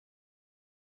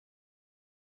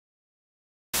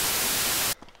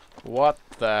What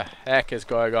the heck is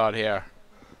going on here?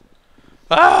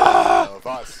 Ah!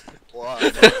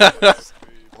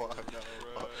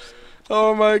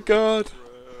 Oh my god.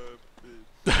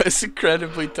 That's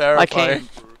incredibly terrifying. I came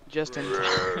just in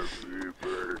time.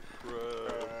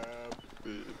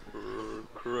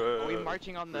 Are we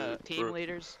marching on the team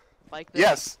leaders like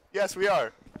this? Yes, we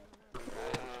are.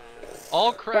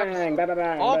 All crabs, Bang, bang,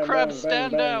 bang, all bang, crabs, bang,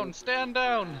 stand bang, down, stand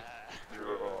down.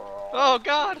 Oh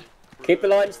god. Keep the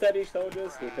line steady,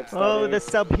 soldiers. Keep it steady. Oh, the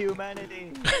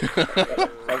subhumanity.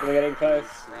 Something getting close.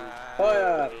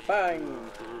 Fire! Bang!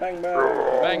 Bang! Bang!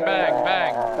 Bang, bang, bang,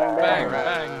 Bang! bang,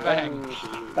 Bang! bang,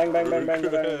 Bang! Bang! Bang! Bang!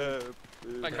 Bang!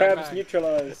 bang. Crabs bang.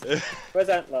 neutralized. Where's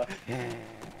Antler?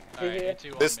 Alright, you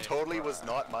two on This me. totally was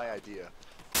not my idea.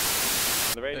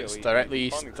 The radio, It's he's directly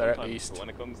east, responding directly sometimes, east. but when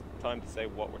it comes time to say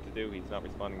what we're to do, he's not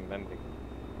responding with anything.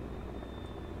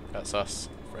 That's us,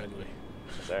 friendly.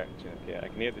 There, yeah, I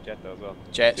can hear the jet though as well.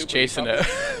 Jet's Super, chasing copy.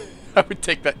 it. I would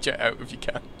take that jet out if you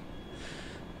can.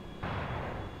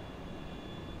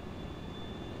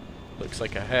 Looks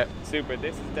like a hit. Super,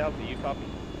 this is Delta, you copy?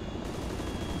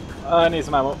 I need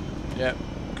some ammo. Yep.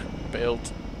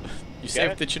 Bailed. You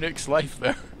saved the Chinook's life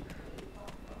there.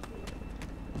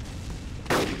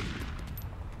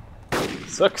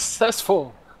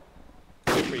 Successful.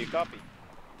 Super, you copy?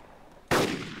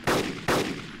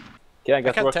 Can I I get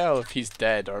to can't work? tell if he's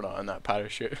dead or not in that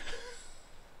parachute.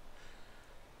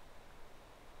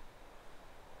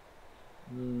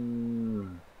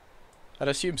 I'd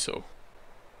assume so.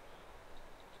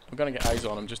 I'm gonna get eyes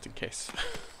on him just in case.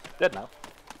 Dead now.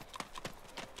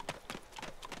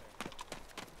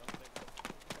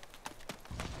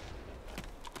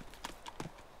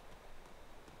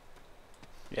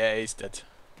 Yeah, he's dead.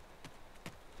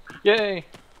 Yay!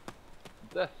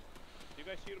 Death. Did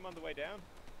you guys shoot him on the way down?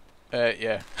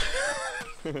 Yeah.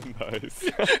 Nice.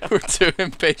 We're too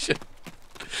impatient.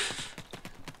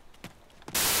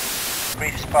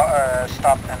 Brief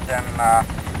stop and then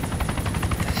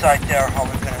decide there how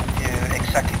we're going to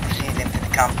exactly proceed into the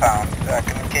compound.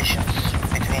 Communications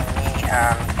between me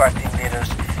and fire team leaders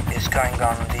is going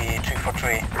on the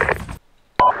 343.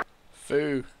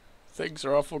 Foo. Things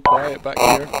are awful quiet back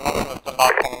here. Put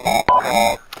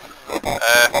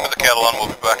the kettle on, we'll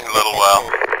be back in a little while.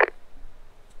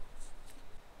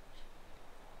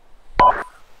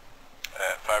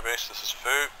 Firebase, this is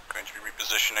Foo, going to be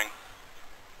repositioning.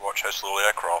 Watch how slowly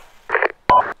I crawl.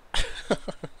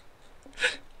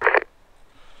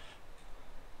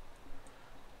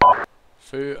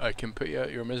 Foo, I can put you out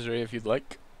of your misery if you'd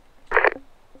like. For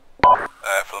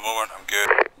the moment, I'm good.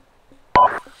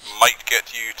 Might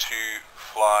get you to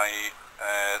fly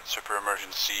super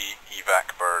emergency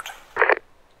evac bird.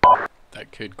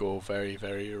 That could go very,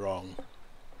 very wrong.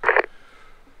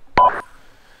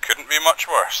 Couldn't be much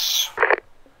worse.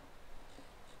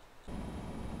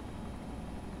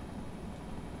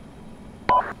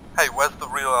 Hey, where's the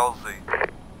real LZ?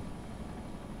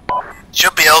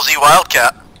 Should be LZ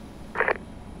Wildcat.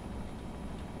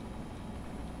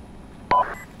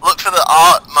 Look for the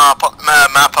art map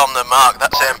on the mark,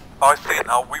 that's him. I see it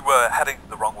now, we were heading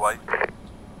the wrong way.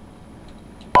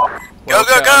 Go,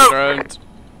 go, go! Ground.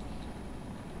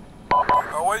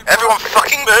 Everyone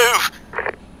fucking move!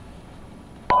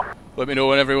 Let me know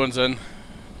when everyone's in.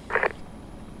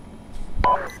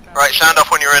 Right, sound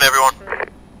off when you're in, everyone.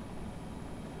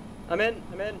 I'm in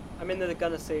the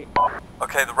gunner seat.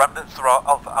 Okay, the remnants are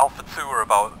Alpha 2 are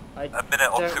about I a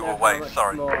minute or don't two know away, how much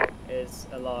sorry. more is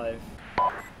alive.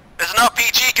 There's an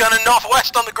RPG gun in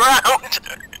northwest on the ground!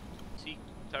 See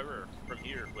terror from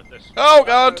here with this. Oh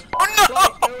god! Oh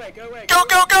no! Go away, go away, Go,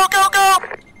 go, go, go, go!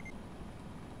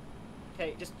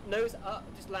 Okay, just nose up,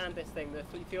 just land this thing, the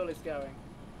fuel is going.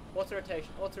 Auto rotation,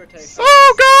 auto rotation.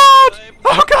 Oh god!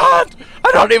 Oh god!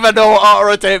 I don't even know what auto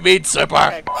rotate means, Super!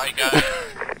 Okay. Right, go.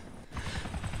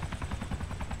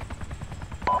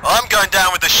 I'm going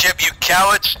down with the ship, you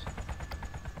cowards!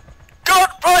 God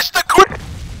bless the queen!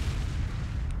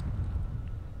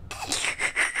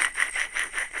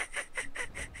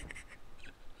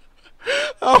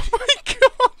 Oh my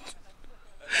god!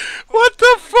 What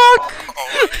the fuck?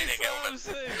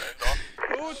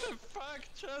 Who the fuck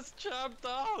just jumped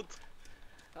out?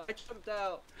 I jumped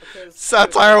out because...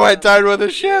 Satire went down with the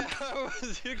ship!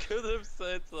 You could have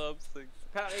said something.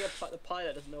 Apparently the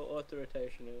pilot doesn't know what auto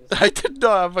rotation is. I did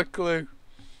not have a clue.